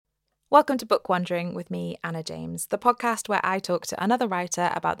Welcome to Book Wandering with me, Anna James, the podcast where I talk to another writer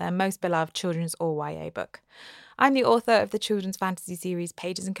about their most beloved children's or YA book. I'm the author of the children's fantasy series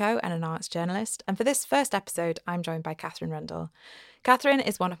Pages & Co. and an arts journalist, and for this first episode, I'm joined by Katherine Rundell. Katherine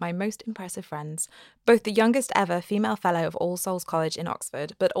is one of my most impressive friends, both the youngest ever female fellow of All Souls College in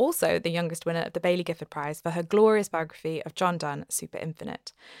Oxford, but also the youngest winner of the Baillie Gifford Prize for her glorious biography of John Donne, Super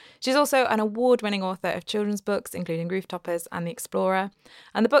Infinite. She's also an award-winning author of children's books, including Rooftoppers and The Explorer,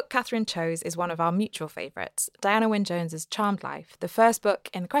 and the book Katherine chose is one of our mutual favourites, Diana Wynne Jones's Charmed Life, the first book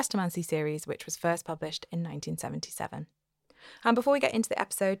in the Chrestomanci series, which was first published in 1977. And before we get into the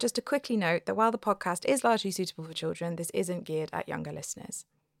episode, just to quickly note that while the podcast is largely suitable for children, this isn't geared at younger listeners.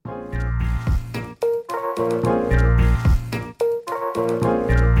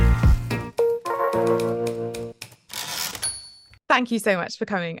 Thank you so much for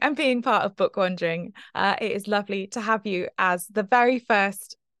coming and being part of Book Wandering. It is lovely to have you as the very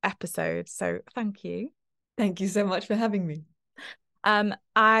first episode, so thank you. Thank you so much for having me.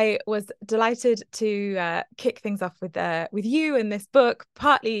 I was delighted to kick things off with you and this book,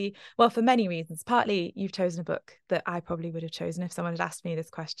 partly, well, for many reasons. Partly you've chosen a book that I probably would have chosen if someone had asked me this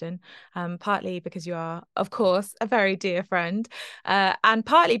question, partly because you are, of course, a very dear friend, and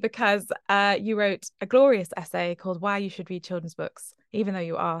partly because you wrote a glorious essay called Why You Should Read Children's Books, even though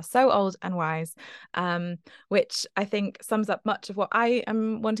you are so old and wise, which I think sums up much of what I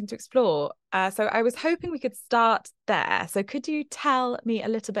am wanting to explore. So I was hoping we could start there. So could you tell me a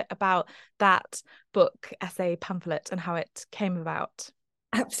little bit about that book, essay, pamphlet, and how it came about?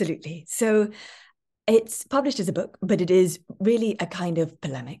 Absolutely. So it's published as a book, but it is really a kind of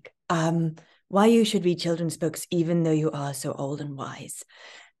polemic. Why you should read children's books, even though you are so old and wise.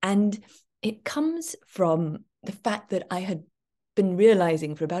 And it comes from the fact that I had been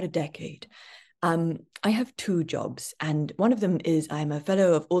realizing for about a decade. I have two jobs, and one of them is I'm a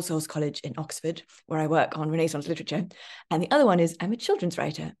fellow of All Souls College in Oxford, where I work on Renaissance literature, and the other one is I'm a children's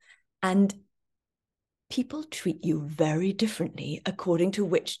writer. And people treat you very differently according to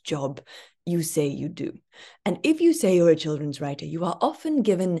which job you say you do. And if you say you're a children's writer, you are often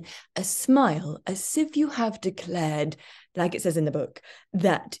given a smile as if you have declared, like it says in the book,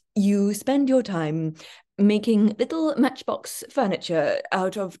 that you spend your time making little matchbox furniture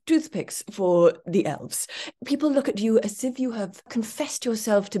out of toothpicks for the elves. People look at you as if you have confessed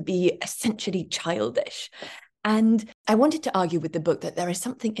yourself to be essentially childish. And I wanted to argue with the book that there is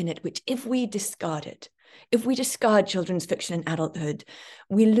something in it which, if we discard children's fiction in adulthood,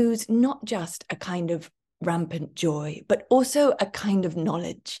 we lose not just a kind of rampant joy, but also a kind of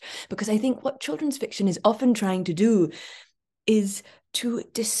knowledge. Because I think what children's fiction is often trying to do is to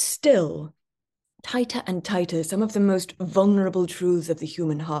distill tighter and tighter some of the most vulnerable truths of the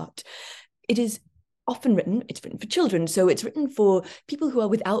human heart. It is often it's written for children, so it's written for people who are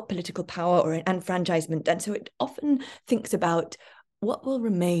without political power or enfranchisement, and so it often thinks about what will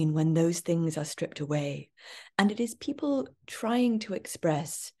remain when those things are stripped away. And it is people trying to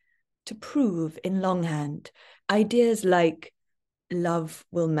express, to prove in longhand, ideas like love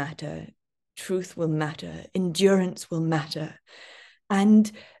will matter, truth will matter, endurance will matter.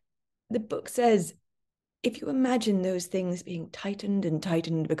 And the book says, if you imagine those things being tightened and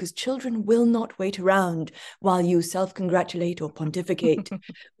tightened, because children will not wait around while you self-congratulate or pontificate,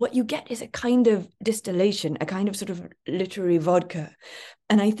 what you get is a kind of distillation, a kind of sort of literary vodka.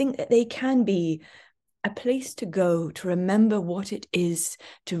 And I think that they can be a place to go to remember what it is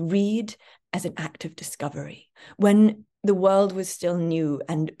to read as an act of discovery. When the world was still new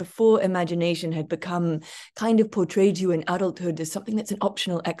and before imagination had become kind of portrayed to you in adulthood as something that's an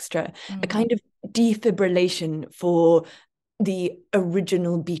optional extra, a kind of defibrillation for the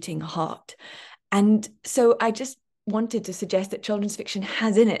original beating heart. And so I just wanted to suggest that children's fiction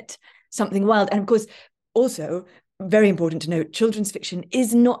has in it something wild. And of course, also, very important to note, children's fiction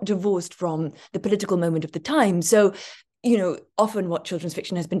is not divorced from the political moment of the time. So often what children's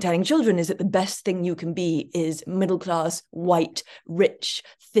fiction has been telling children is that the best thing you can be is middle class, white, rich,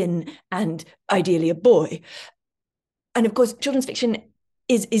 thin, and ideally a boy. And of course, children's fiction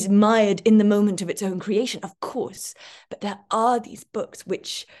is mired in the moment of its own creation, of course. But there are these books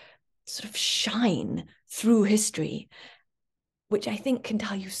which sort of shine through history, which I think can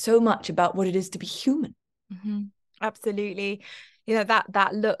tell you so much about what it is to be human. Mm-hmm. Absolutely.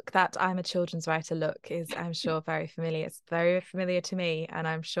 That look, that I'm a children's writer look, is, I'm sure, very familiar. It's very familiar to me, and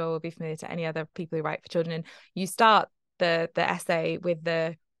I'm sure will be familiar to any other people who write for children. And you start the essay with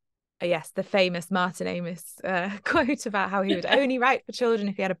the yes, the famous Martin Amis quote about how he would only write for children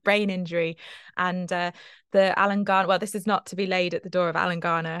if he had a brain injury. And the Alan Garner, well, this is not to be laid at the door of Alan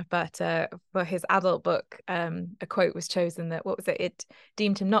Garner, but for his adult book, a quote was chosen that, what was it? It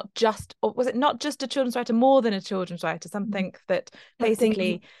deemed him not just, or was it not just a children's writer, more than a children's writer? Something that Something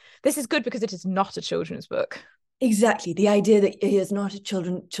basically, this is good because it is not a children's book. exactly, the idea that he is not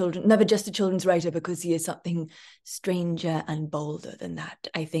a never just a children's writer, because he is something stranger and bolder than that,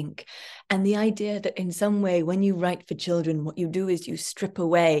 I think. And the idea that in some way, when you write for children, what you do is you strip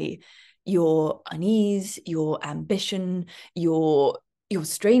away your unease, your ambition, your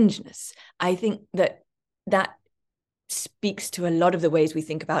strangeness. I think that speaks to a lot of the ways we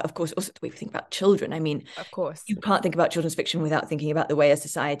think about, of course, also the way we think about children. I mean, Of course. you can't think about children's fiction without thinking about the way a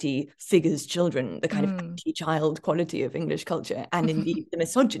society figures children, the kind of anti-child quality of English culture, and indeed the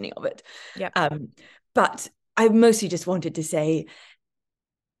misogyny of it. Yep. But I mostly just wanted to say,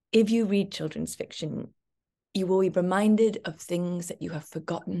 if you read children's fiction, you will be reminded of things that you have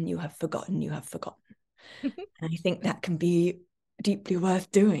forgotten, you have forgotten, you have forgotten. And I think that can be deeply worth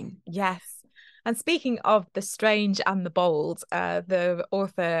doing. Yes. And speaking of the strange and the bold, the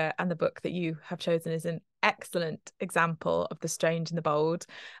author and the book that you have chosen is an excellent example of the strange and the bold.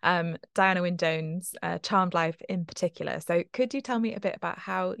 Diana Wynne Jones, Charmed Life in particular. So could you tell me a bit about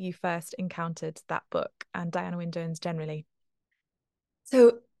how you first encountered that book and Diana Wynne Jones generally?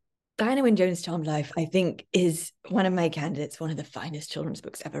 So Diana Wynne Jones' Charmed Life, I think, is one of my candidates, one of the finest children's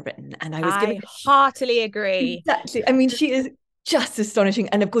books ever written. And I was given... I heartily agree. Exactly. I mean, she is just astonishing.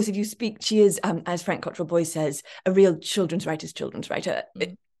 And of course, if you speak, she is, as Frank Cottrell Boyce says, a real children's writer's children's writer.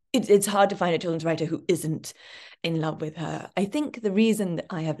 It's hard to find a children's writer who isn't in love with her. I think the reason that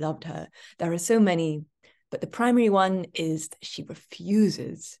I have loved her, there are so many, but the primary one is that she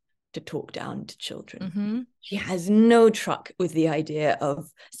refuses to talk down to children. She has no truck with the idea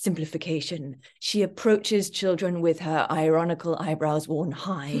of simplification. She approaches children with her ironical eyebrows worn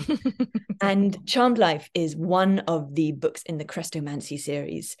high. And Charmed Life is one of the books in the Crestomancy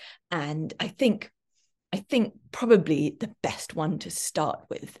series. And I think probably the best one to start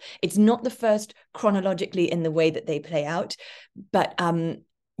with. It's not the first chronologically in the way that they play out, but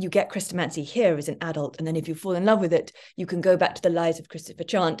you get Crestomancy here as an adult, and then if you fall in love with it, you can go back to the lives of Christopher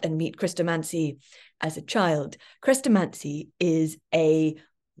Chant and meet Crestomancy as a child. Crestomancy is a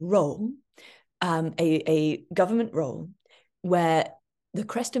role, a government role, where the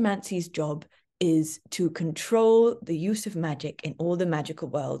Crestomancy's job is to control the use of magic in all the magical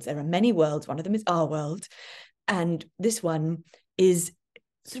worlds. There are many worlds. One of them is our world. And this one is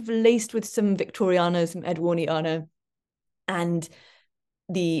sort of laced with some Victoriana, some Edwardiana. And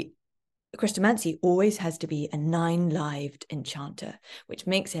the Crestomancy always has to be a 9-lived enchanter, which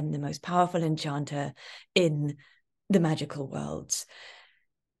makes him the most powerful enchanter in the magical worlds.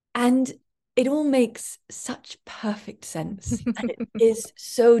 And it all makes such perfect sense, and it is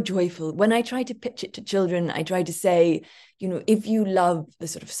so joyful. When I try to pitch it to children, I try to say, if you love the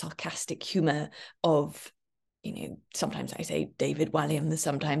sort of sarcastic humor of, sometimes I say David Walliams,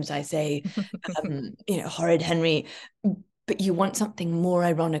 sometimes I say, Horrid Henry, but you want something more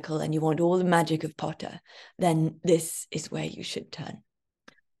ironical and you want all the magic of Potter, then this is where you should turn.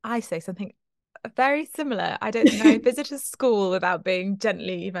 I say something very similar. I don't think I visited a school without being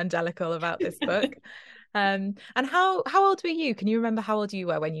gently evangelical about this book. And how old were you? Can you remember how old you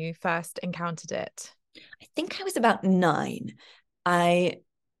were when you first encountered it? I think I was about 9. I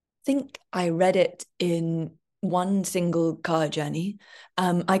think I read it in one single car journey.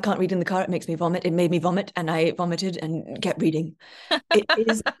 I can't read in the car. It makes me vomit. It made me vomit, and I vomited and kept reading. It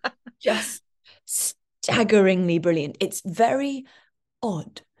is just staggeringly brilliant. It's very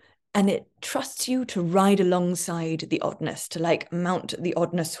odd. And it trusts you to ride alongside the oddness, to like mount the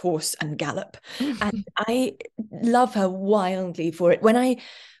oddness horse and gallop. And I love her wildly for it.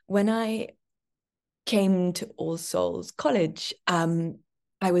 When I came to All Souls College,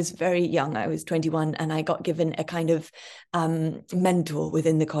 I was very young. I was 21, and I got given a kind of mentor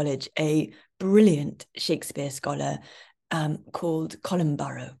within the college, a brilliant Shakespeare scholar called Colin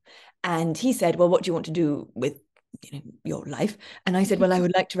Burrow. And he said, well, what do you want to do with your life? And I said, well, I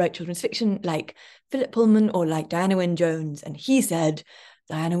would like to write children's fiction like Philip Pullman or like Diana Wynne Jones. And he said,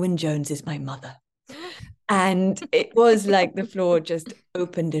 Diana Wynne Jones is my mother. And it was like the floor just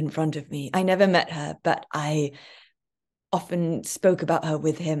opened in front of me. I never met her, but I often spoke about her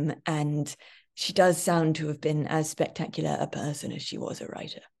with him, and she does sound to have been as spectacular a person as she was a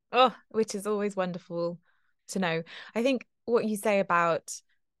writer. Oh, which is always wonderful to know. I think what you say about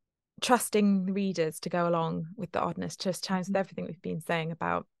trusting readers to go along with the oddness just chimes with everything we've been saying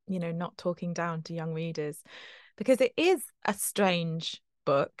about, not talking down to young readers, because it is a strange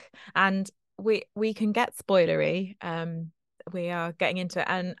book, and we can get spoilery. We are getting into it,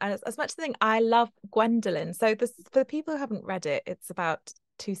 and as much as the thing, I love Gwendolyn. So this, for the people who haven't read it, it's about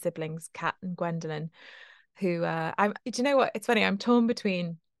two siblings, Kat and Gwendolyn, who do you know what? It's funny. I'm torn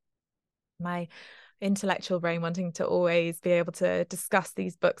between my intellectual brain wanting to always be able to discuss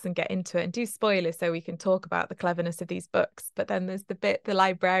these books and get into it and do spoilers so we can talk about the cleverness of these books, but then there's the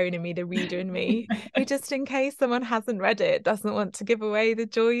librarian in me, the reader in me, who just in case someone hasn't read it doesn't want to give away the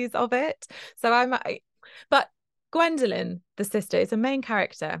joys of it. But Gwendolyn, the sister, is a main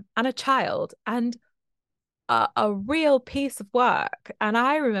character and a child, and a real piece of work. And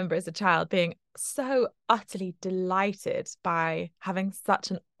I remember as a child being so utterly delighted by having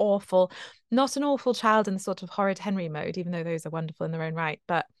such an awful, not an awful child in the sort of horrid Henry mode, even though those are wonderful in their own right,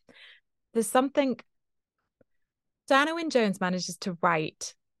 but there's something. Diana Wynne Jones manages to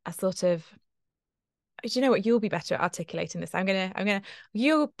write a sort of, do you know what, you'll be better at articulating this.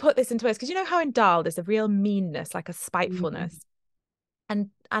 You'll put this into words, because you know how in Dahl there's a real meanness, like a spitefulness.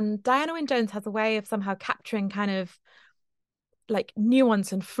 And Diana Wynne Jones has a way of somehow capturing kind of like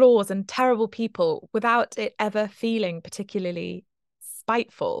nuance and flaws and terrible people without it ever feeling particularly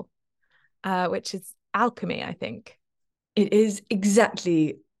spiteful, which is alchemy, I think. It is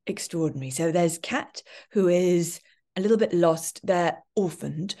exactly extraordinary. So there's Kat, who is a little bit lost. They're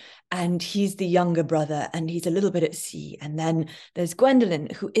orphaned, and he's the younger brother, and he's a little bit at sea. And then there's Gwendolyn,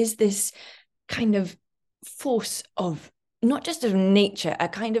 who is this kind of force of, not just of nature, a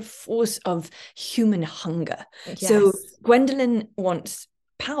kind of force of human hunger. Yes. So Gwendolyn wants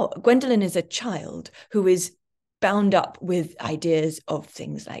power. Gwendolyn is a child who is bound up with ideas of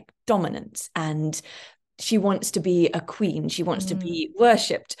things like dominance, and she wants to be a queen. She wants to be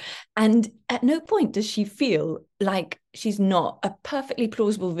worshipped. And at no point does she feel like she's not a perfectly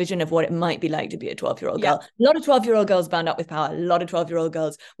plausible vision of what it might be like to be a 12-year-old girl. A lot of 12-year-old girls bound up with power. A lot of 12-year-old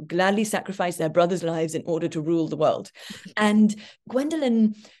girls would gladly sacrifice their brothers' lives in order to rule the world. And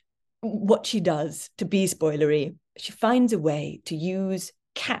Gwendolyn, what she does, to be spoilery, she finds a way to use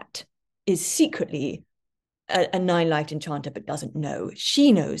Kat is secretly a nine-lived enchanter, but doesn't know.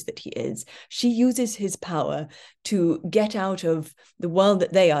 She knows that he is. She uses his power to get out of the world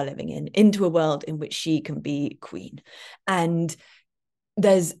that they are living in into a world in which she can be queen. And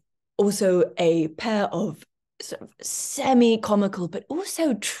there's also a pair of sort of semi-comical, but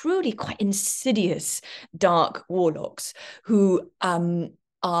also truly quite insidious dark warlocks who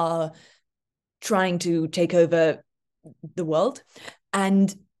are trying to take over the world.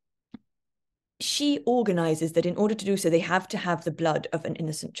 And she organizes that in order to do so, they have to have the blood of an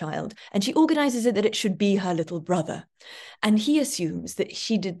innocent child. And she organizes it that it should be her little brother. And he assumes that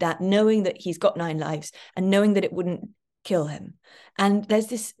she did that knowing that he's got 9 lives and knowing that it wouldn't kill him. And there's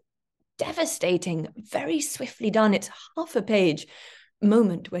this devastating, very swiftly done, it's half a page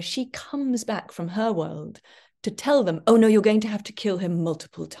moment where she comes back from her world to tell them, oh no, you're going to have to kill him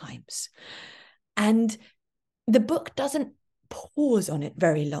multiple times. And the book doesn't pause on it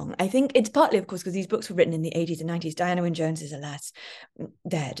very long. I think it's partly, of course, because these books were written in the 80s and 90s. Diana Wynne Jones is, alas,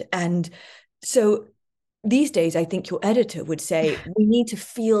 dead. And so these days, I think your editor would say, we need to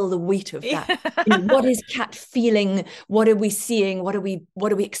feel the weight of that. You know, what is Kat feeling? What are we seeing? What are we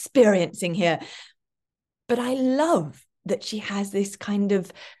experiencing here? But I love that she has this kind of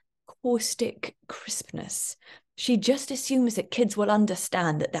caustic crispness. She just assumes that kids will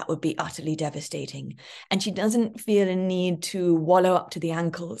understand that that would be utterly devastating. And she doesn't feel a need to wallow up to the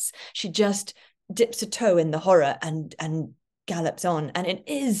ankles. She just dips a toe in the horror and gallops on. And it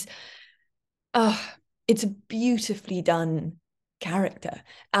is, it's a beautifully done character.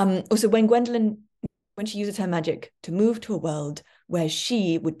 Also, when Gwendolyn, when she uses her magic to move to a world where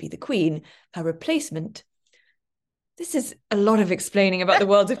she would be the queen, her replacement, this is a lot of explaining about the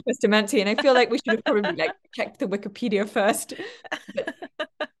world of Chrystomancy, and I feel like we should have probably checked the Wikipedia first.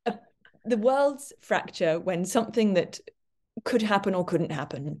 But, the world's fracture, when something that could happen or couldn't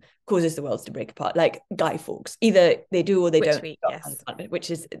happen causes the worlds to break apart, like Guy Fawkes. Either they do or they don't. Week, yes.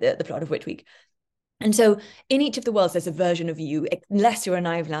 Which is the plot of Witch Week. And so in each of the worlds, there's a version of you, unless you're a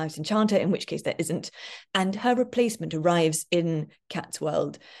nine-lived enchanter, in which case there isn't. And her replacement arrives in Kat's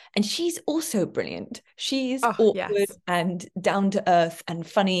world. And she's also brilliant. She's awkward and down to earth and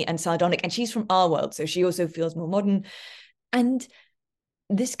funny and sardonic. And she's from our world, so she also feels more modern. And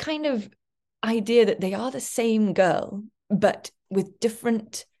this kind of idea that they are the same girl, but with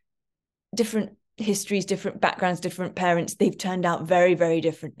different histories, different backgrounds, different parents, they've turned out very, very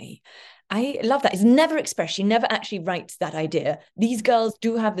differently. I love that. It's never expressed. She never actually writes that idea. These girls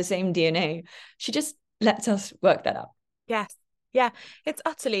do have the same DNA. She just lets us work that out. Yes. Yeah. It's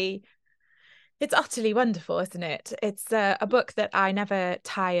utterly, It's utterly wonderful, isn't it? It's a book that I never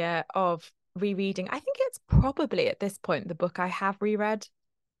tire of rereading. I think it's probably at this point the book I have reread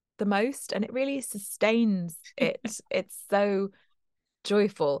the most, and it really sustains it. It's so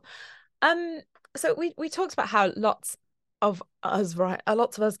joyful. Um, so we talked about how lots of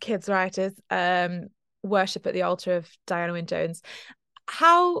us kids writers worship at the altar of Diana Wynne Jones.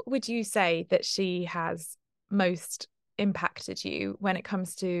 How would you say that she has most impacted you when it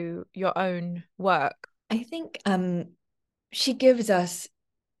comes to your own work? I think she gives us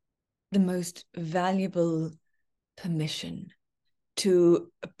the most valuable permission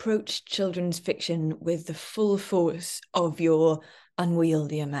to approach children's fiction with the full force of your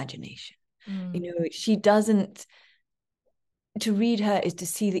unwieldy imagination. You know, she doesn't, to read her is to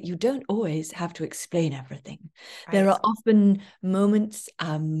see that you don't always have to explain everything. Right. There are often moments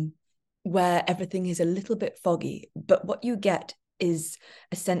where everything is a little bit foggy, but what you get is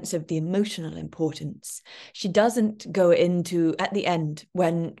a sense of the emotional importance. She doesn't go into, at the end,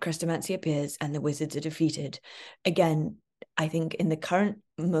 when Chrestomanci appears and the wizards are defeated, again, I think in the current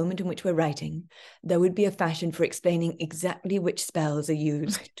moment in which we're writing, there would be a fashion for explaining exactly which spells are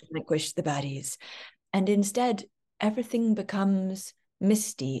used to vanquish the baddies. And instead, everything becomes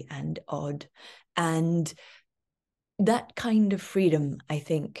misty and odd. And that kind of freedom, I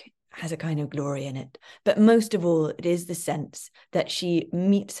think, has a kind of glory in it. But most of all, it is the sense that she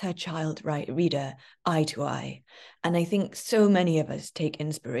meets her child reader eye to eye. And I think so many of us take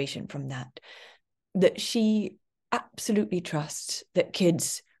inspiration from that she absolutely trusts that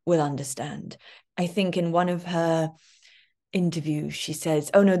kids will understand. I think in one of her interviews, she says,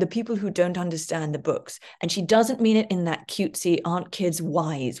 oh no, the people who don't understand the books. And she doesn't mean it in that cutesy, aren't kids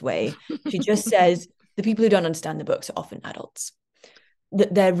wise way. She just says, the people who don't understand the books are often adults.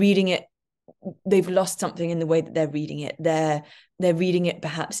 That they're reading it, they've lost something in the way that they're reading it. They're reading it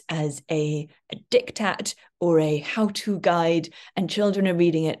perhaps as a diktat or a how-to guide, and children are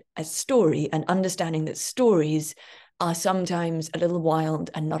reading it as story and understanding that stories are sometimes a little wild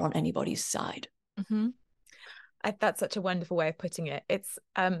and not on anybody's side. Mm-hmm. That's such a wonderful way of putting it. It's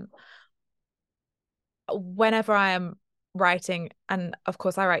whenever I am writing, and of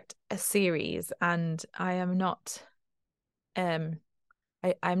course I write a series, and I am not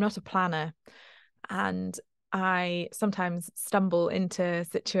I'm not a planner, and I sometimes stumble into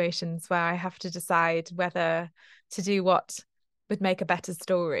situations where I have to decide whether to do what would make a better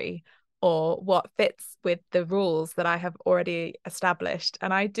story or what fits with the rules that I have already established.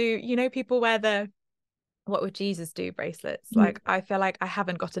 And I do, people wear the what would Jesus do bracelets. Like, I feel like I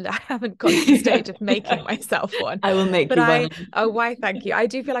haven't got to the stage of making myself one. I will make but you one. why, thank you. I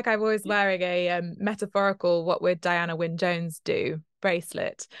do feel like I'm always wearing a metaphorical what would Diana Wynne Jones do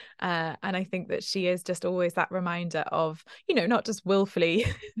bracelet, and I think that she is just always that reminder of, not just willfully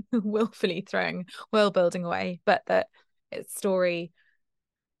throwing world building away, but that it's story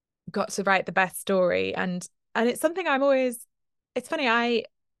got to write the best story. And it's something it's funny, I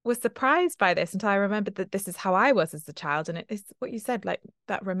was surprised by this until I remembered that this is how I was as a child. And it's what you said, like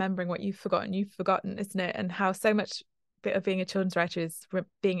that remembering what you've forgotten, isn't it? And how so much bit of being a children's writer is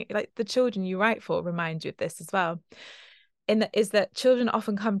being like the children you write for remind you of this as well. Is that children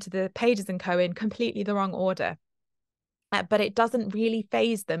often come to the Pages and Co. in completely the wrong order, but it doesn't really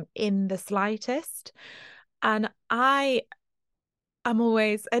faze them in the slightest. And I'm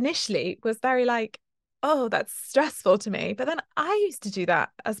always initially was very like, oh, that's stressful to me. But then I used to do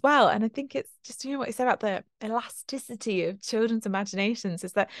that as well. And I think it's just, what you said about the elasticity of children's imaginations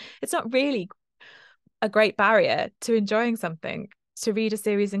is that it's not really a great barrier to enjoying something to read a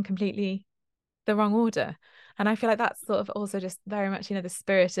series in completely the wrong order. And I feel like that's sort of also just very much, the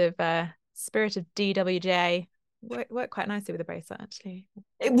spirit of DWJ. Work quite nicely with the bracelet, actually.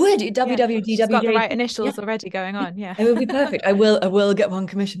 It would. WWDWJ. She's got the right initials already going on. Yeah, it would be perfect. I will get one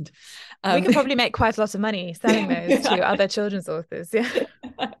commissioned. We could probably make quite a lot of money selling those to other children's authors. Yeah.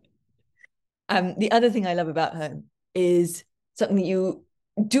 The other thing I love about her is something that you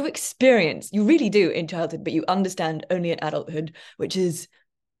do experience, you really do in childhood, but you understand only in adulthood, which is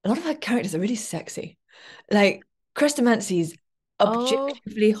a lot of her characters are really sexy. Like Chrestomanci's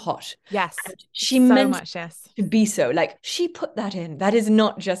objectively hot. Yes. And she so meant much, yes. to be so. Like she put that in. That is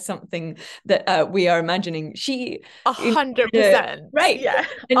not just something that we are imagining. She 100%. right. Yeah.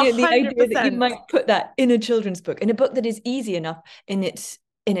 And 100%. the idea that you might put that in a children's book, in a book that is easy enough in its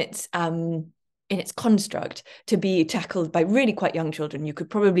construct to be tackled by really quite young children. You could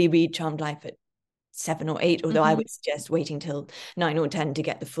probably read Charmed Life at 7 or 8, although I would suggest waiting till 9 or 10 to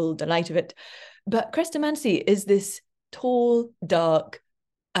get the full delight of it. But Chrestomanci is this tall, dark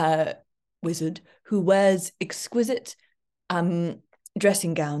wizard who wears exquisite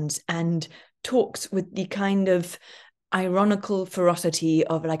dressing gowns and talks with the kind of ironical ferocity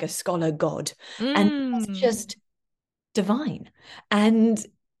of like a scholar god. And it's Mm. just divine. And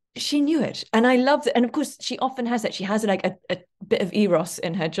she knew it. And I loved it. And of course, she often has that. She has like a bit of eros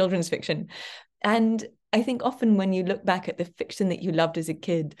in her children's fiction. And I think often when you look back at the fiction that you loved as a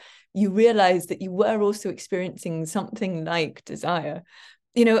kid, you realize that you were also experiencing something like desire.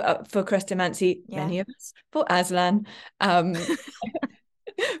 You know, for Chrestomanci, Yeah. many of us, for Aslan, um,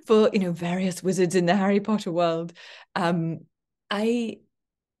 for, you know, various wizards in the Harry Potter world. Um, I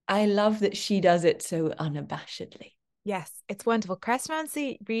I love that she does it so unabashedly. Yes, it's wonderful.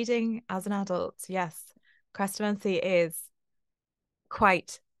 Chrestomanci reading as an adult. Yes, Chrestomanci is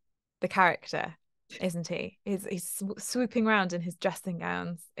quite the character, isn't he? He's swooping around in his dressing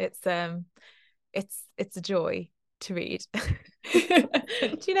gowns. It's a joy to read.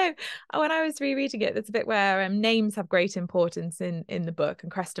 Do you know, when I was rereading it, there's a bit where names have great importance in the book,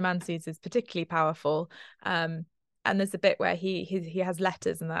 and Chrestomanci's is particularly powerful. And there's a bit where he has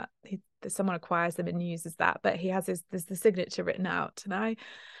letters, and that someone acquires them and uses that, but there's the signature written out, and I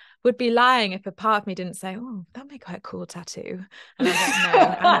would be lying if a part of me didn't say, "Oh, that'd be quite a cool tattoo." And I was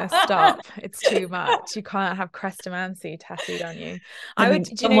like, "No, Anna, stop! It's too much. You can't have Chrestomanci tattooed on you." I I would. mean, Do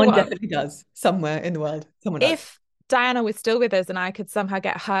you know someone what? definitely does somewhere in the world. Someone does. If Diana was still with us and I could somehow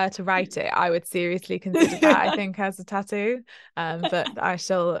get her to write it, I would seriously consider that, I think, as a tattoo. But I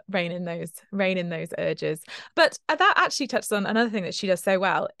shall rein in those urges. But that actually touches on another thing that she does so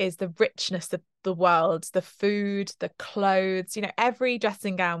well, is the richness of the world, the food, the clothes. You know, every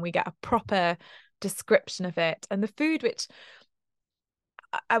dressing gown, we get a proper description of it. And the food, which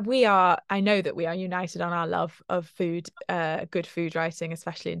I know that we are united on our love of food, good food writing,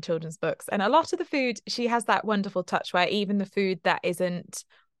 especially in children's books. And a lot of the food, she has that wonderful touch where even the food that isn't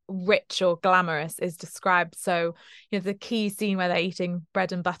rich or glamorous is described. So, you know, the key scene where they're eating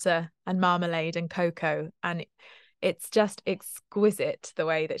bread and butter and marmalade and cocoa, and it's just exquisite the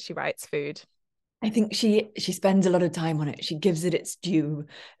way that she writes food. I think she spends a lot of time on it. She gives it its due.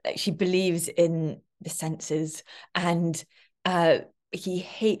 Like, she believes in the senses, and he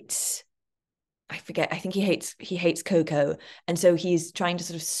hates. I forget. I think he hates cocoa, and so he's trying to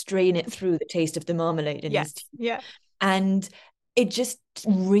sort of strain it through the taste of the marmalade in his Yes, tea. yeah. And it just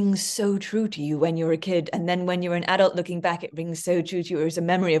rings so true to you when you're a kid, and then when you're an adult looking back, it rings so true to you as a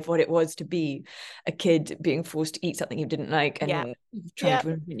memory of what it was to be a kid being forced to eat something you didn't like Yeah. and trying Yeah. to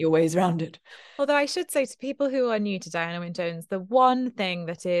invent your ways around it. Although I should say, to people who are new to Diana Wynne Jones, the one thing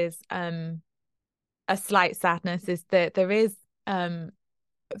that is a slight sadness is that there is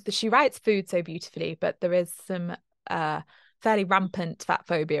she writes food so beautifully, but there is some fairly rampant fat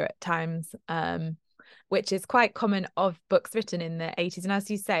phobia at times, which is quite common of books written in the 80s. And as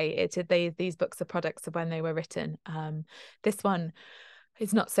you say, these books are products of when they were written. This one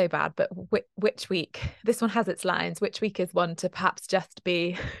is not so bad, but which week? This one has its lines. Which week is one to perhaps just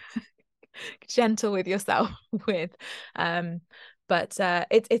be gentle with yourself with. But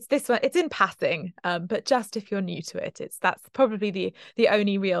it's this one, it's in passing, but just if you're new to it, that's probably the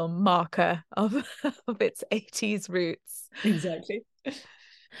only real marker of of its 80s roots. Exactly.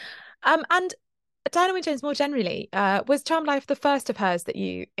 And Diana Wynne Jones more generally, was Charmed Life the first of hers that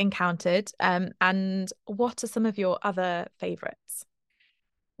you encountered? And what are some of your other favorites?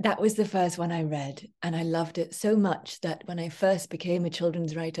 That was the first one I read, and I loved it so much that when I first became a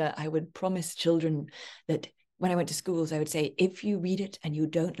children's writer, I would promise children that when I went to schools, I would say, if you read it and you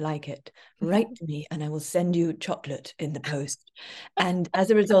don't like it, write to me and I will send you chocolate in the post. And as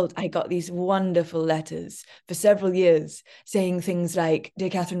a result, I got these wonderful letters for several years saying things like,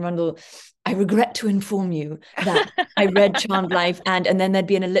 Dear Katherine Rundell, I regret to inform you that I read Charmed Life, and then there'd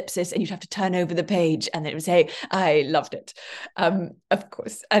be an ellipsis and you'd have to turn over the page and it would say, I loved it. Of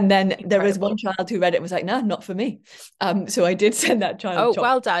course. And then there was one child who read it and was like, no, not for me. So I did send that child Oh, chocolate.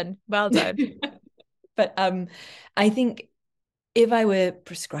 well done. Well done. But I think if I were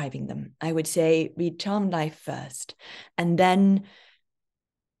prescribing them, I would say read Charmed Life first. And then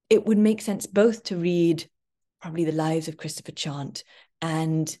it would make sense both to read probably the lives of Christopher Chant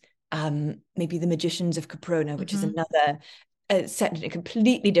and maybe the Magicians of Caprona, which is another set in a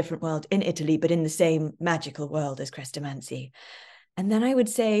completely different world in Italy, but in the same magical world as Crestomanci. And then I would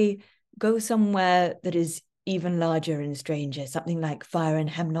say go somewhere that is even larger and stranger, something like Fire and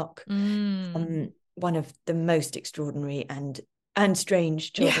Hemlock, one of the most extraordinary and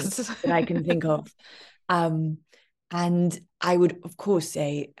strange children's Yes. that I can think of. And I would, of course,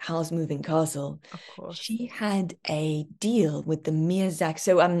 say Howl's Moving Castle. Of course. She had a deal with the Miyazaki.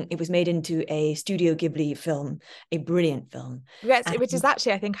 So it was made into a Studio Ghibli film, a brilliant film. Yes, And which is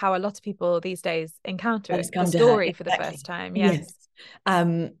actually, I think, how a lot of people these days encounter that's the come to her. story for the Exactly. first time. Yes.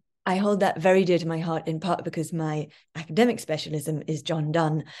 Yes. I hold that very dear to my heart, in part because my academic specialism is John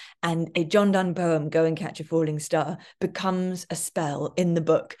Donne, and a John Donne poem, Go and Catch a Falling Star, becomes a spell in the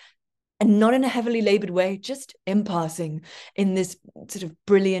book, and not in a heavily labored way, just in passing, in this sort of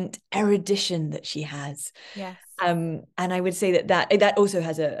brilliant erudition that she has. Yes. And I would say that also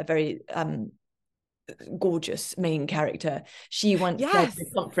has a very gorgeous main character. She once said Yes. at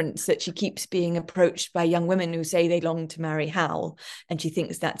a conference that she keeps being approached by young women who say they long to marry Hal, and she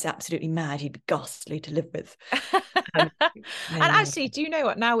thinks that's absolutely mad. He'd be ghastly to live with. Um, And and actually, do you know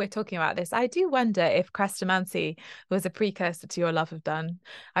what? Now we're talking about this, I do wonder if Chrestomanci was a precursor to your love of Donne.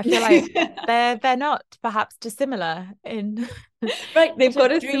 I feel like they're not perhaps dissimilar in right, they've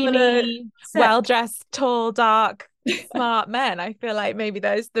sort got of a similar dreamy, set. well-dressed, tall, dark, smart men. I feel like maybe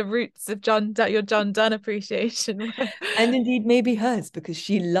those the roots of your John Donne appreciation. And indeed maybe hers, because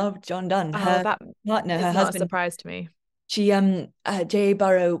she loved John Donne. Oh, Her that partner, is her not a husband, surprise to me. she J.A.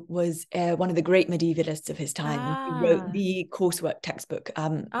 Burrow was one of the great medievalists of his time. He wrote Ah, the coursework textbook,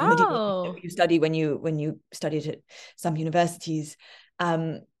 medieval that oh, you study when you studied at some universities.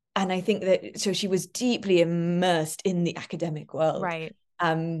 And I think that so she was deeply immersed in the academic world, right.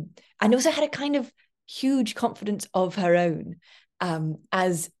 and also had a kind of huge confidence of her own,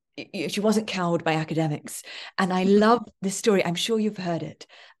 as she wasn't cowed by academics. And I love this story. I'm sure you've heard it.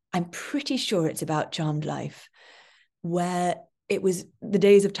 I'm pretty sure it's about Charmed Life, where it was the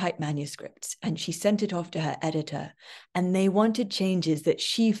days of typed manuscripts, and she sent it off to her editor, and they wanted changes that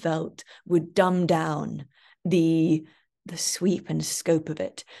she felt would dumb down the sweep and scope of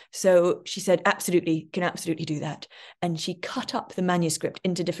it. So she said, absolutely, can absolutely do that. And she cut up the manuscript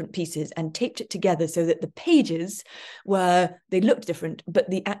into different pieces and taped it together so that the pages they looked different, but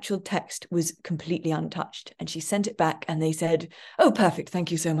the actual text was completely untouched. And she sent it back, and they said, oh, perfect,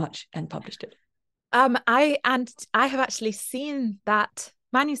 thank you so much, and published it. I have actually seen that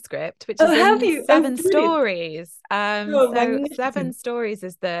manuscript, which Oh, is have in you? Oh, Seven brilliant. Stories. Oh, So Seven magnificent. Stories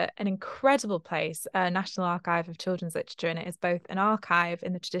is an incredible place, a National Archive of Children's Literature, and it is both an archive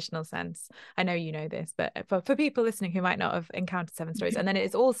in the traditional sense. I know you know this, but for people listening who might not have encountered Seven Stories, and then it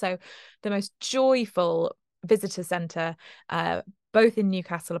is also the most joyful visitor centre, both in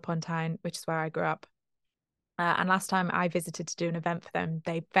Newcastle upon Tyne, which is where I grew up. And last time I visited to do an event for them,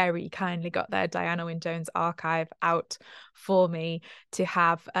 they very kindly got their Diana Wynne Jones archive out for me to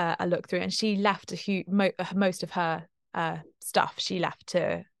have a look through. And she left most of her stuff. She left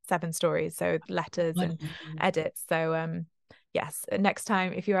to Seven Stories, so letters and Wonderful. edits. So yes, next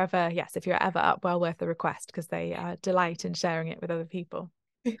time if you're ever up, well worth the request, because they delight in sharing it with other people.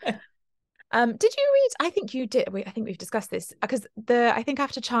 Did you read? I think you did. I think we've discussed this because I think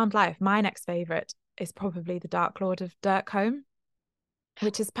after Charmed Life, my next favorite is probably The Dark Lord of Dirkholm,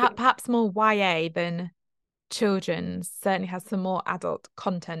 which is perhaps more YA than children's. Certainly has some more adult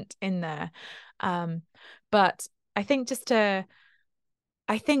content in there. But I think to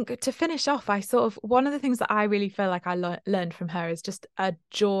finish off, I sort of one of the things that I really feel like I learned from her is just a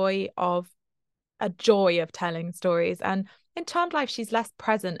joy of telling stories. And in Charmed Life, she's less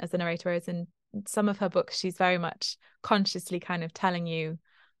present as a narrator, whereas in some of her books, she's very much consciously kind of telling you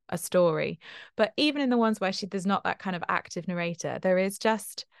a story. But even in the ones where there's not that kind of active narrator, there is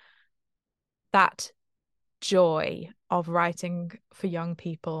just that joy of writing for young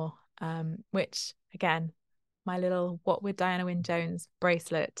people, which again, my little What Would Diana Wynne Jones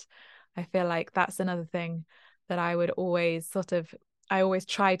bracelet, I feel like that's another thing that I always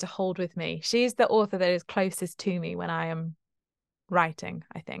try to hold with me. She's the author that is closest to me when I am writing,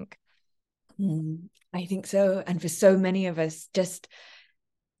 I think. I think so. And for so many of us, just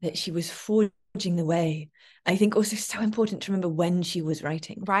that she was forging the way. I think also so important to remember when she was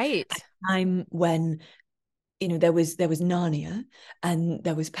writing. Right. At a time when, there was Narnia and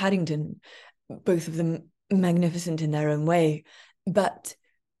there was Paddington, both of them magnificent in their own way. But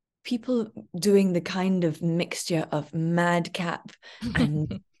people doing the kind of mixture of madcap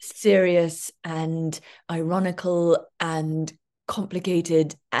and serious and ironical and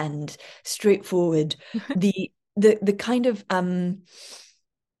complicated and straightforward, the kind of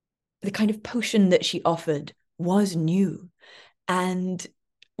potion that she offered was new. And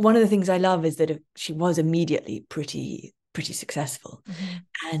one of the things I love is that she was immediately pretty successful.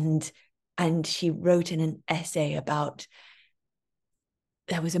 Mm-hmm. And she wrote in an essay about,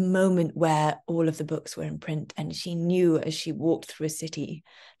 there was a moment where all of the books were in print, and she knew as she walked through a city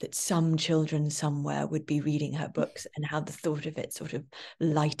that some children somewhere would be reading her books, and how the thought of it sort of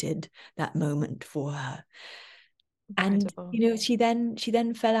lighted that moment for her. Incredible. And she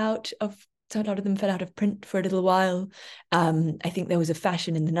then fell out of so a lot of them fell out of print for a little while. I think there was a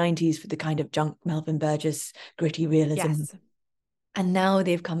fashion in the 90s for the kind of junk Melvin Burgess gritty realism. Yes. And now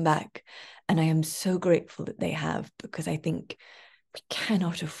they've come back. And I am so grateful that they have, because I think we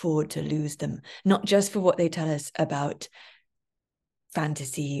cannot afford to lose them, not just for what they tell us about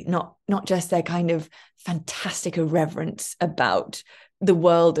fantasy, not just their kind of fantastic irreverence about the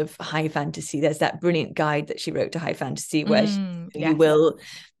world of high fantasy. There's that brilliant guide that she wrote to high fantasy where you will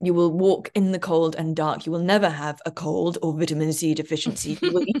walk in the cold and dark. You will never have a cold or vitamin C deficiency.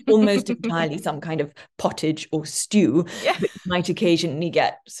 You will eat almost entirely some kind of pottage or stew, but you might occasionally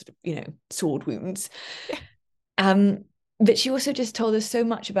get sort of, sword wounds. But she also just told us so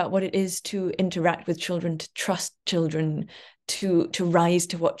much about what it is to interact with children, to trust children, to rise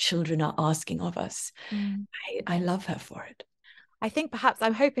to what children are asking of us. I love her for it. I think perhaps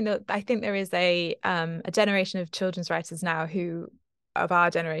I think there is a generation of children's writers now of our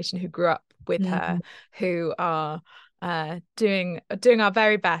generation who grew up with her, who are doing our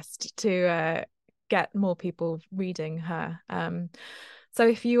very best to get more people reading her. So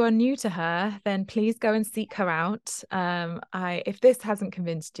if you are new to her, then please go and seek her out. If this hasn't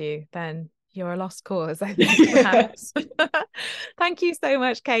convinced you, then you're a lost cause, I think, perhaps. Thank you so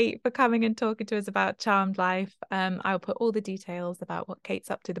much, Kate, for coming and talking to us about Charmed Life. I'll put all the details about what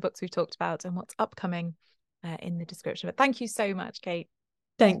Kate's up to, the books we've talked about, and what's upcoming in the description. But thank you so much, Kate.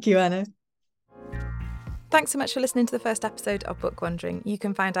 Thank you, Anna. Thanks so much for listening to the first episode of Book Wandering. You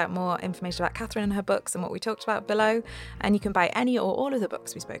can find out more information about Katherine and her books and what we talked about below, and you can buy any or all of the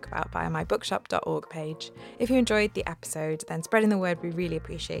books we spoke about via my bookshop.org page. If you enjoyed the episode, then spreading the word would be really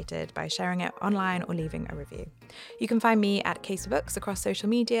appreciated by sharing it online or leaving a review. You can find me at Case of Books across social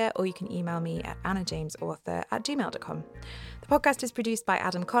media, or you can email me at annajamesauthor@gmail.com. The podcast is produced by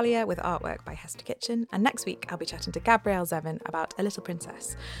Adam Collier with artwork by Hester Kitchen, and next week I'll be chatting to Gabrielle Zevin about A Little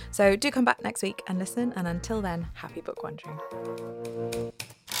Princess. So do come back next week and listen, and until then, happy book wandering.